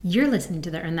You're listening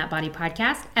to the Earn That Body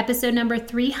podcast, episode number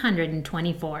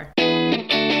 324.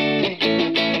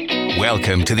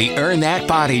 Welcome to the Earn That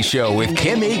Body Show with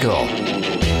Kim Eagle.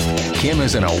 Kim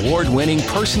is an award-winning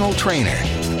personal trainer.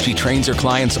 She trains her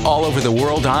clients all over the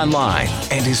world online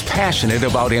and is passionate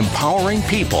about empowering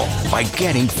people by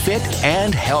getting fit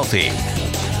and healthy.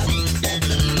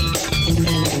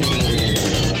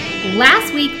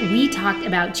 Last week, we talked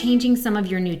about changing some of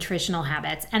your nutritional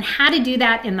habits and how to do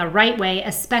that in the right way,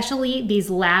 especially these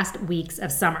last weeks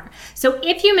of summer. So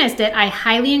if you missed it, I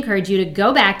highly encourage you to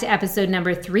go back to episode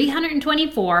number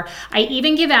 324. I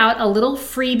even give out a little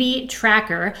freebie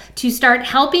tracker to start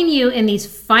helping you in these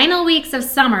final weeks of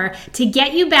summer to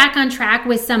get you back on track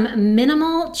with some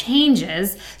minimal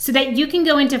changes so that you can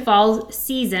go into fall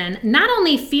season not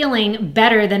only feeling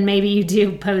better than maybe you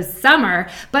do post-summer,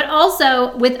 but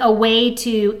also with a way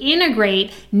to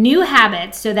integrate new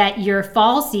habits so that your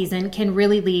fall season can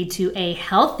really lead to a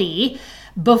healthy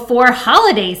before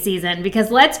holiday season.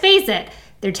 Because let's face it,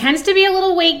 there tends to be a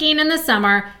little weight gain in the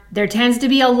summer. There tends to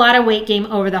be a lot of weight gain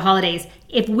over the holidays.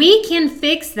 If we can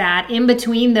fix that in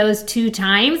between those two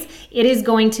times, it is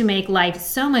going to make life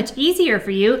so much easier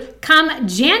for you come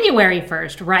January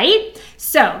 1st, right?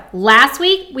 So last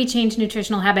week, we changed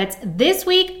nutritional habits. This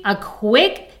week, a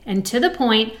quick and to the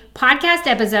point podcast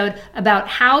episode about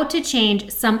how to change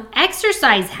some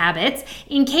exercise habits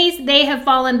in case they have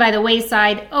fallen by the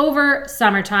wayside over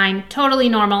summertime. Totally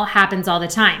normal, happens all the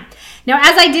time. Now,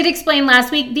 as I did explain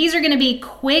last week, these are going to be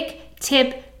quick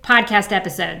tip podcast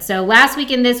episodes. So last week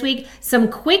and this week,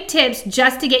 some quick tips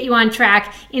just to get you on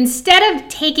track. Instead of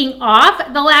taking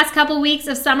off the last couple weeks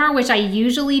of summer, which I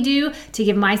usually do to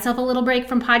give myself a little break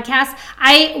from podcasts,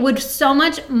 I would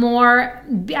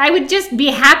just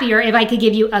be happier if I could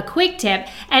give you a quick tip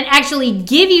and actually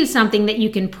give you something that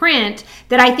you can print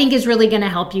that I think is really going to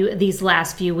help you these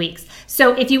last few weeks.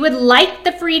 So if you would like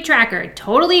the free tracker,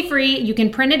 totally free, you can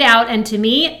print it out. And to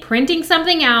me, printing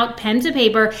something out, pen to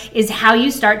paper, is how you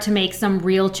start to make some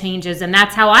real changes. And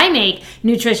that's how I make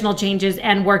nutritional changes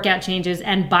and workout changes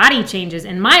and body changes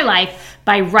in my life,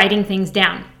 by writing things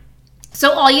down.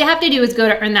 So all you have to do is go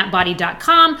to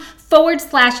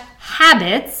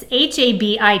earnthatbody.com/habits,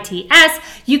 HABITS.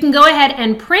 You can go ahead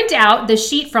and print out the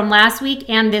sheet from last week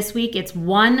and this week. It's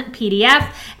one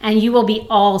PDF and you will be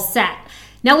all set.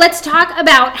 Now let's talk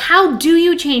about how do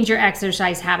you change your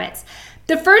exercise habits.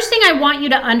 The first thing I want you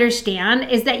to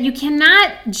understand is that you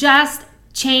cannot just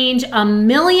change a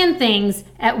million things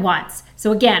at once.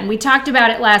 So again, we talked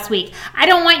about it last week. I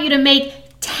don't want you to make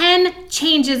 10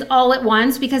 changes all at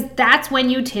once because that's when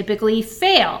you typically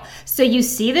fail. So you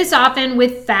see this often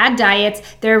with fad diets.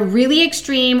 They're really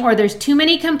extreme, or there's too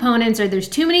many components, or there's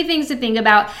too many things to think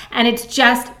about, and it's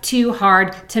just too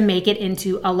hard to make it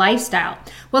into a lifestyle.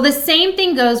 Well, the same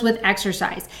thing goes with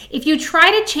exercise. If you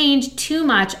try to change too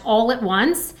much all at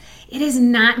once, it is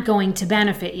not going to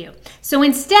benefit you. So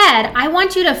instead, I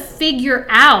want you to figure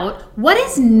out what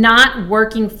is not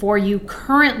working for you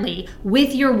currently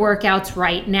with your workouts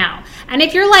right now. And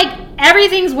if you're like,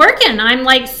 everything's working, I'm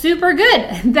like super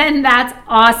good, then that's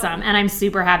awesome. And I'm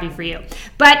super happy for you.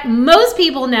 But most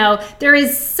people know there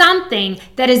is something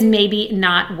that is maybe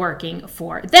not working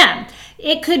for them.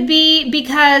 It could be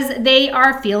because they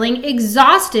are feeling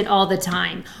exhausted all the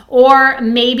time, or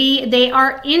maybe they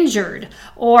are injured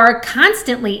or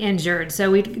constantly injured.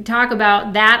 So we talk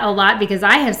about that a lot because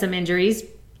I have some injuries.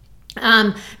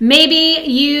 Maybe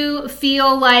you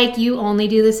feel like you only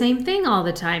do the same thing all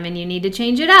the time and you need to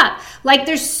change it up. Like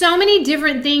there's so many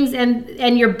different things,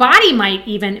 and your body might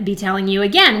even be telling you,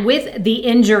 again, with the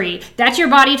injury, that's your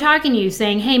body talking to you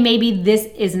saying, hey, maybe this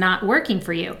is not working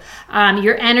for you.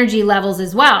 Your energy levels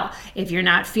as well. If you're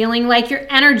not feeling like you're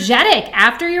energetic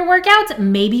after your workouts,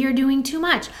 maybe you're doing too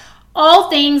much. All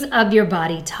things of your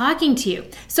body talking to you.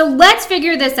 So let's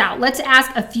figure this out. Let's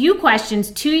ask a few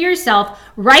questions to yourself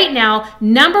right now.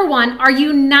 Number one, are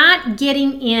you not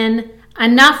getting in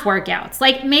enough workouts?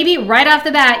 Like maybe right off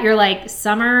the bat, you're like,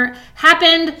 summer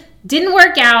happened, didn't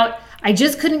work out. I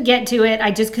just couldn't get to it.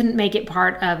 I just couldn't make it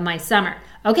part of my summer.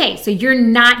 Okay, so you're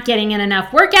not getting in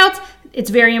enough workouts. It's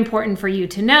very important for you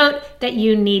to note that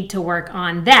you need to work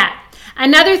on that.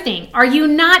 Another thing, are you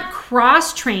not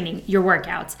cross-training your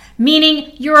workouts?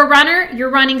 Meaning you're a runner, you're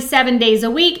running 7 days a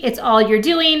week, it's all you're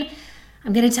doing.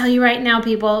 I'm going to tell you right now,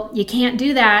 people, you can't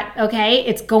do that, okay?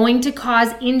 It's going to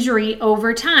cause injury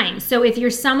over time. So if you're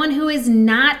someone who is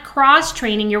not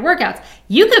cross-training your workouts,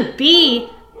 you could be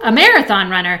a marathon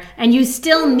runner and you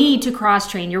still need to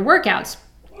cross-train your workouts.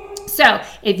 So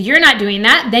if you're not doing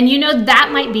that, then you know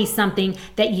that might be something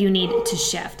that you need to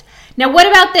shift. Now, what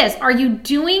about this? Are you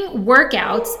doing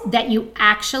workouts that you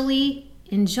actually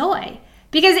enjoy.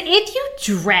 Because if you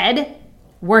dread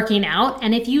working out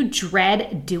and if you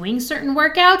dread doing certain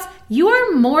workouts, you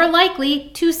are more likely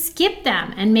to skip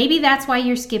them. And maybe that's why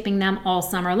you're skipping them all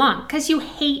summer long, because you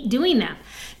hate doing them.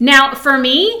 Now, for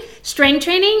me, strength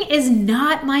training is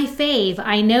not my fave.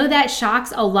 I know that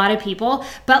shocks a lot of people,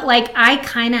 but I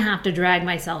kind of have to drag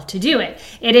myself to do it.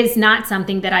 It is not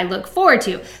something that I look forward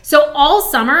to. So all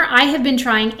summer, I have been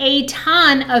trying a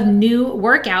ton of new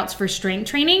workouts for strength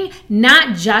training,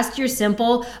 not just your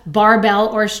simple barbell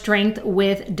or strength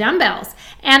with dumbbells.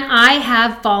 And I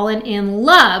have fallen in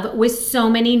love with so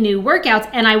many new workouts,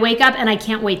 and I wake up and I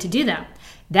can't wait to do them.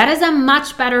 That is a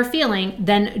much better feeling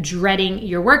than dreading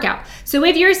your workout. So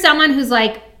if you're someone who's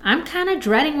like, I'm kind of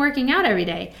dreading working out every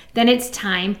day, then it's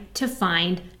time to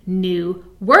find new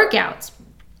workouts.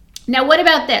 Now, what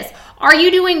about this? Are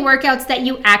you doing workouts that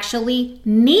you actually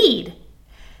need?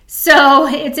 So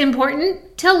it's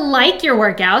important to like your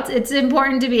workouts. It's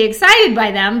important to be excited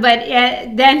by them. But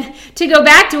then to go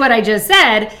back to what I just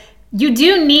said, you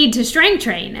do need to strength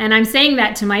train. And I'm saying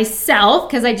that to myself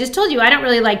because I just told you I don't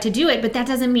really like to do it, but that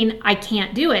doesn't mean I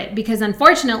can't do it. Because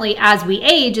unfortunately, as we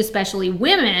age, especially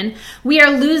women, we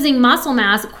are losing muscle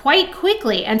mass quite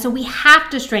quickly. And so we have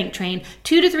to strength train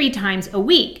 2 to 3 times a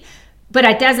week. But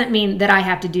it doesn't mean that I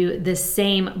have to do the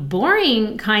same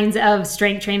boring kinds of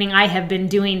strength training I have been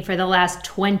doing for the last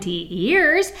 20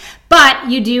 years. But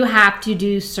you do have to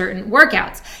do certain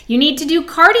workouts. You need to do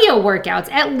cardio workouts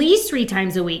at least 3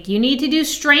 times a week. You need to do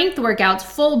strength workouts,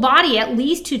 full body, at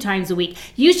least 2 times a week.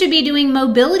 You should be doing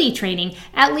mobility training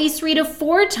at least 3 to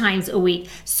 4 times a week.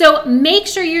 So make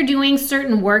sure you're doing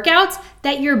certain workouts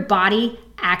that your body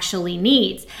actually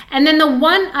needs. And then the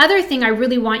one other thing I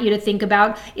really want you to think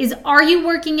about is, are you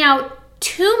working out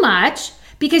too much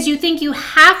because you think you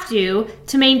have to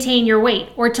maintain your weight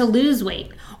or to lose weight?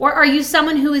 Or are you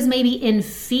someone who is maybe in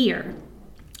fear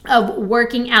of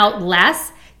working out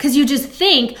less because you just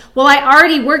think, well, I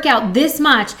already work out this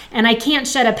much and I can't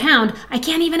shed a pound. I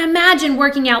can't even imagine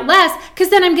working out less because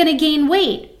then I'm going to gain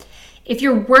weight. If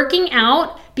you're working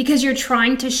out because you're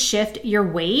trying to shift your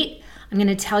weight, I'm going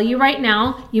to tell you right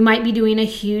now, you might be doing a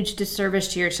huge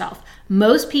disservice to yourself.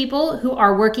 Most people who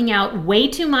are working out way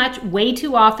too much, way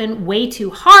too often, way too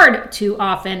hard too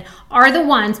often are the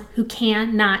ones who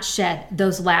cannot shed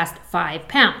those last 5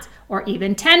 pounds or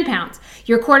even 10 pounds.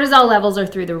 Your cortisol levels are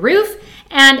through the roof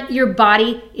and your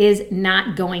body is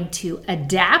not going to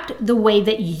adapt the way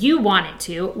that you want it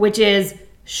to, which is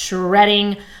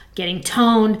shredding, getting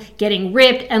toned, getting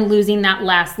ripped, and losing that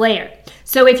last layer.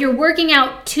 So if you're working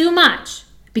out too much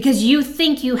because you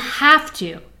think you have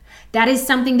to, that is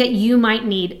something that you might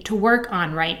need to work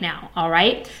on right now, all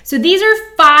right? So these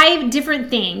are 5 different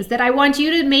things that I want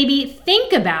you to maybe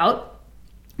think about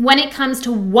when it comes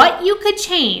to what you could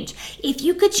change. If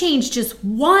you could change just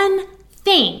one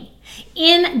thing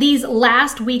in these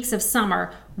last weeks of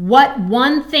summer, what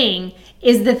one thing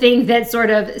is the thing that sort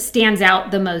of stands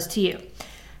out the most to you?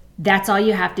 That's all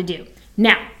you have to do.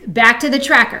 Now, back to the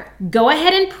tracker. Go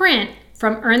ahead and print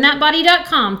from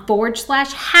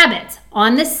earnthatbody.com/habits.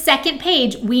 On the second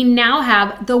page, we now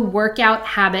have the workout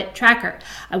habit tracker.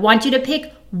 I want you to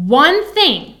pick one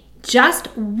thing, just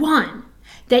one,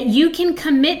 that you can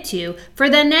commit to for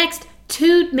the next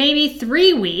 2, maybe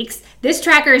 3 weeks. This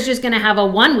tracker is just going to have a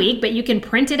 1 week, but you can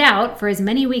print it out for as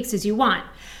many weeks as you want.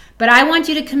 But I want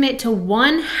you to commit to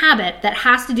one habit that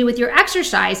has to do with your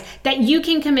exercise that you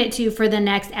can commit to for the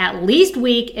next at least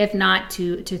week, if not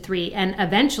 2 to 3. And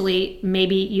eventually,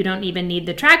 maybe you don't even need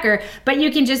the tracker, but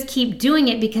you can just keep doing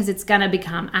it because it's going to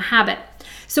become a habit.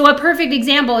 So a perfect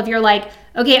example, if you're like,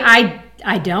 okay, I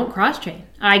don't cross train.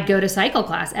 I go to cycle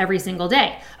class every single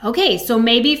day. Okay, so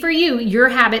maybe for you, your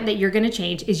habit that you're going to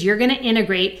change is you're going to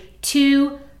integrate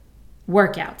 2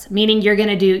 workouts, meaning you're going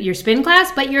to do your spin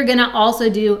class, but you're going to also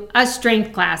do a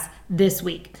strength class this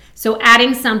week. So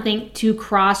adding something to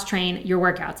cross train your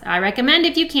workouts. I recommend,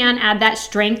 if you can, add that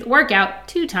strength workout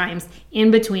 2 times in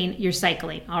between your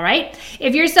cycling. All right.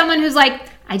 If you're someone who's like,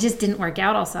 I just didn't work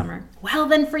out all summer. Well,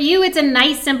 then for you, it's a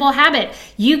nice, simple habit.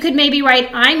 You could maybe write,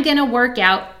 I'm going to work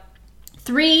out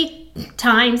 3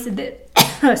 times,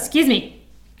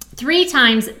 3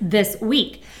 times this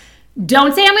week.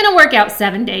 Don't say I'm going to work out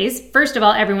 7 days. First of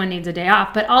all, everyone needs a day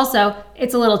off, but also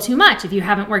it's a little too much if you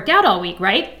haven't worked out all week,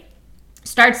 right?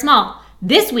 Start small.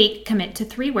 This week, commit to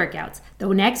 3 workouts. The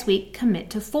next week, commit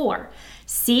to 4.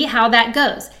 See how that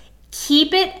goes.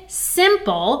 Keep it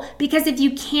simple, because if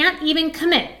you can't even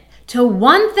commit to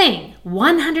one thing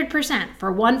 100%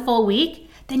 for 1 full week,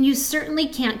 then you certainly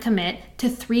can't commit to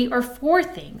 3 or 4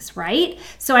 things, right?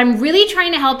 So I'm really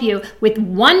trying to help you with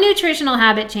 1 nutritional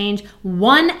habit change,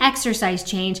 1 exercise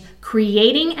change,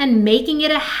 creating and making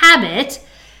it a habit.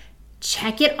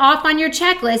 Check it off on your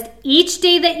checklist each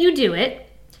day that you do it.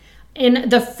 In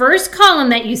the first column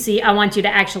that you see, I want you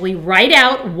to actually write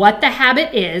out what the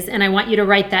habit is, and I want you to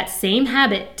write that same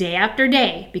habit day after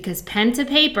day, because pen to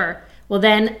paper will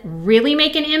then really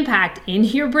make an impact in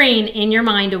your brain, in your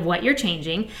mind of what you're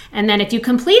changing. And then if you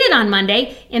complete it on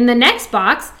Monday, in the next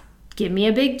box, give me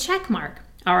a big check mark.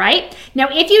 All right? Now,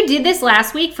 if you did this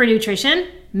last week for nutrition,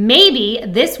 maybe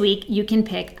this week you can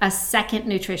pick a second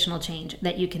nutritional change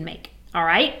that you can make. All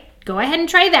right? Go ahead and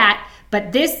try that.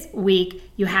 But this week,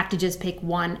 you have to just pick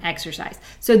 1 exercise.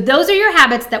 So those are your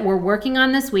habits that we're working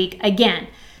on this week. Again,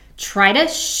 try to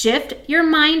shift your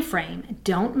mind frame.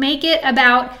 Don't make it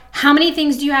about how many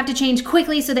things do you have to change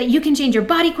quickly so that you can change your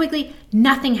body quickly.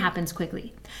 Nothing happens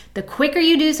quickly. The quicker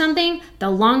you do something, the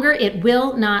longer it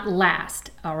will not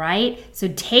last, all right? So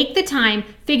take the time,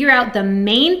 figure out the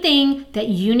main thing that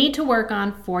you need to work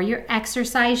on for your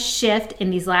exercise shift in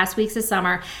these last weeks of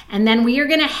summer, and then we are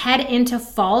gonna head into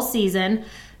fall season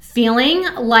feeling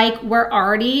like we're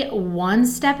already 1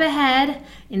 step ahead.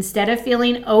 Instead of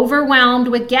feeling overwhelmed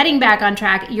with getting back on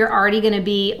track, you're already gonna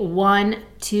be 1,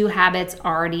 2 habits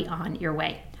already on your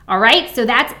way. All right, so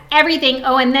that's everything.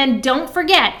 Oh, and then don't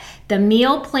forget, the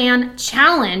Meal Plan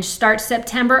Challenge starts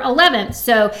September 11th.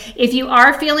 So if you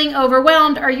are feeling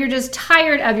overwhelmed or you're just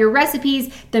tired of your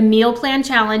recipes, the Meal Plan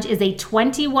Challenge is a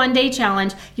 21-day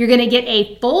challenge. You're gonna get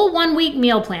a full 1-week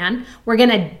meal plan. We're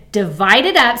gonna divide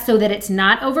it up so that it's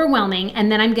not overwhelming.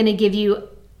 And then I'm gonna give you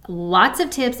lots of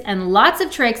tips and lots of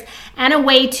tricks and a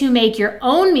way to make your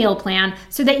own meal plan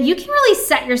so that you can really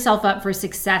set yourself up for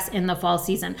success in the fall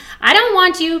season. I don't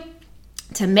want you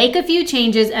to make a few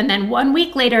changes and then 1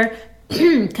 week later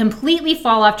completely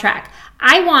fall off track.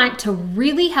 I want to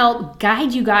really help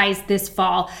guide you guys this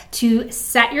fall to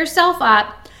set yourself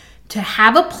up, to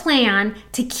have a plan,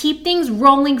 to keep things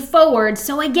rolling forward.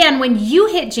 So again, when you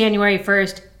hit January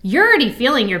 1st, you're already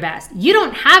feeling your best. You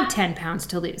don't have 10 pounds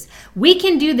to lose. We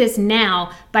can do this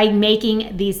now by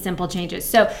making these simple changes.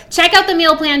 So check out the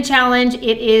Meal Plan Challenge.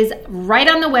 It is right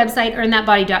on the website,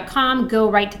 earnthatbody.com. Go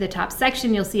right to the top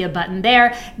section. You'll see a button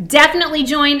there. Definitely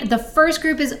join. The first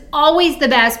group is always the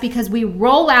best because we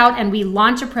roll out and we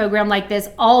launch a program like this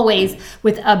always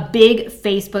with a big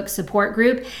Facebook support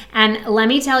group. And let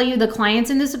me tell you, the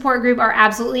clients in the support group are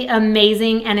absolutely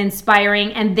amazing and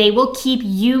inspiring, and they will keep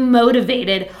you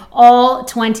motivated all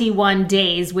 21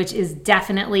 days, which is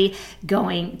definitely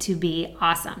going to be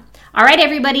awesome. All right,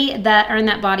 everybody, the Earn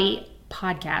That Body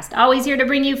podcast, always here to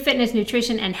bring you fitness,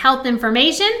 nutrition, and health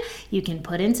information you can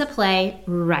put into play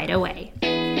right away.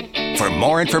 For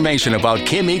more information about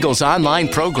Kim Eagle's online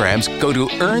programs, go to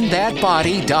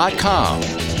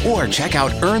earnthatbody.com or check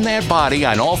out Earn That Body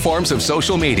on all forms of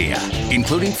social media,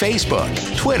 including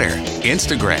Facebook, Twitter,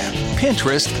 Instagram,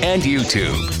 Pinterest, and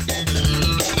YouTube.